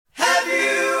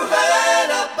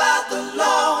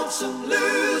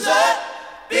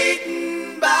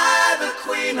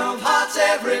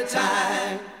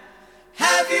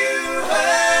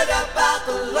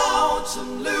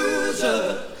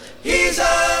loser. He's a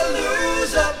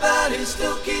loser, but he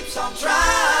still keeps on trying.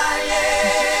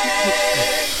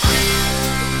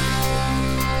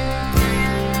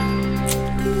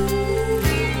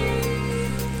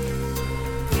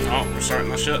 Oh, we're starting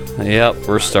the shit. Yep,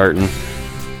 we're starting.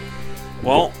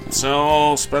 Well,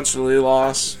 so Spencer Lee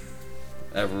lost.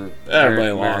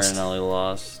 Everybody lost. Marinelli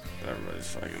lost. Everybody's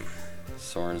fucking.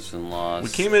 Sorensen lost. We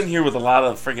came in here with a lot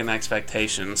of freaking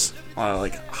expectations,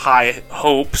 like high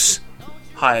hopes,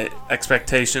 high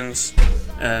expectations,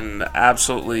 and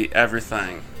absolutely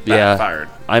everything backfired.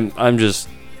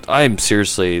 I'm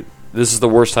seriously. This is the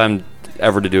worst time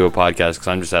ever to do a podcast because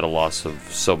I'm just at a loss of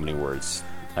so many words.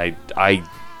 I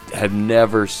have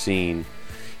never seen.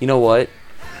 You know what?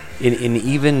 In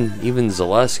even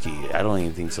Zaleski, I don't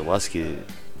even think Zaleski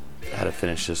had to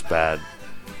finish this bad.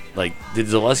 Like, did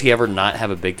Zaleski ever not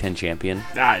have a Big Ten champion?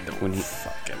 I don't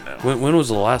fucking know. When was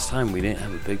the last time we didn't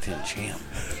have a Big Ten champ?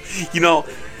 You know,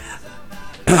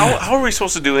 how are we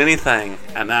supposed to do anything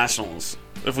at Nationals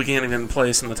if we can't even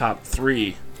place in the top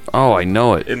 3? Oh, I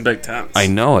know it. In Big Tens. I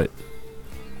know it.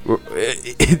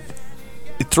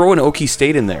 Throw an Okie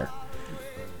State in there.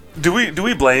 Do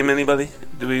we blame anybody?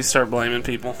 Do we start blaming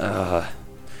people?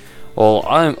 Well,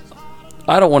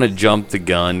 I don't want to jump the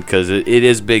gun because it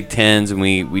is Big Tens and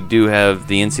we do have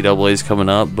the NCAAs coming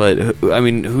up. But I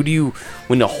mean,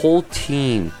 when the whole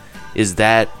team is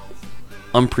that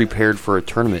unprepared for a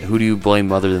tournament, who do you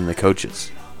blame other than the coaches?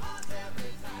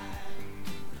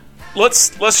 Let's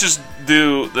just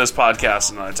do this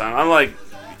podcast another time. I'm like,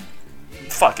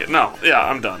 fuck it. No, yeah,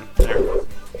 I'm done. Here.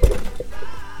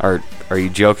 Are you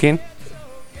joking?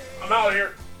 I'm out of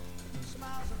here.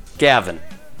 Gavin.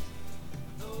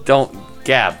 Don't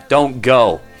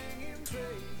go.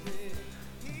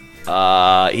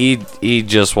 He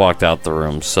just walked out the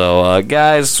room. So,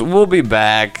 guys, we'll be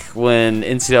back when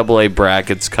NCAA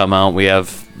brackets come out. We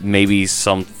have maybe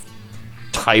some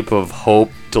type of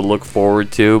hope to look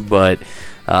forward to, but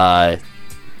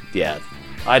yeah,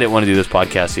 I didn't want to do this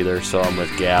podcast either, so I'm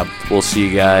with Gab. We'll see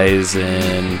you guys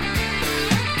in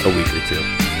a week or two.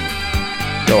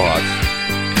 Go Hawks.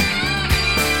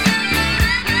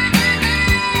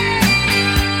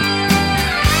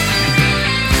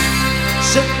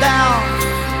 Sit down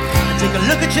and take a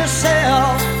look at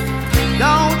yourself.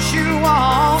 Don't you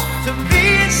want to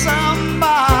be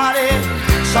somebody?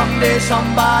 Someday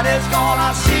somebody's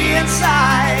gonna see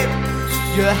inside.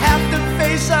 You have to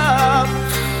face up